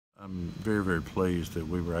I'm very, very pleased that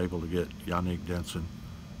we were able to get Yannick Denson,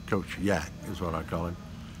 Coach Yak is what I call him,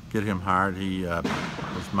 get him hired. He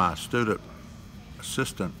was my student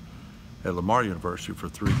assistant at Lamar University for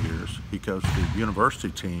 3 years. He coached the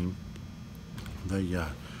university team, the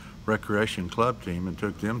recreation club team, and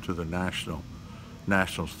took them to the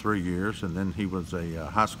nationals 3 years. And then he was a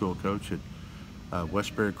high school coach at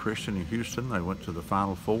Westbury Christian in Houston. They went to the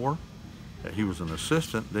Final Four. He was an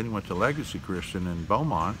assistant. Then he went to Legacy Christian in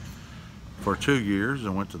Beaumont for 2 years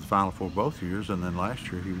and went to the Final Four both years. And then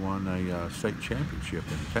last year he won a state championship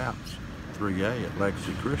in TAPS 3A at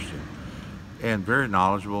Legacy Christian. And very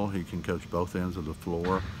knowledgeable. He can coach both ends of the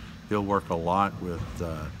floor. He'll work a lot with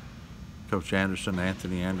Coach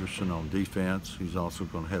Anthony Anderson on defense. He's also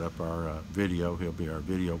going to head up our video. He'll be our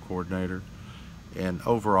video coordinator. And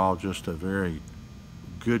overall, just a very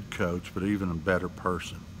good coach, but even a better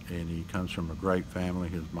person. And he comes from a great family.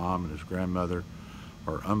 His mom and his grandmother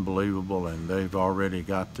are unbelievable, and they've already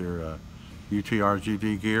got their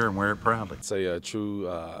UTRGV gear and wear it proudly. It's a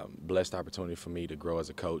true blessed opportunity for me to grow as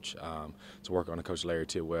a coach, to work under Coach Larry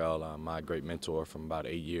Tidwell, my great mentor from about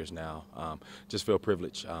 8 years now. Just feel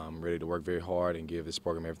privileged, ready to work very hard and give this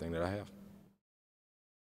program everything that I have.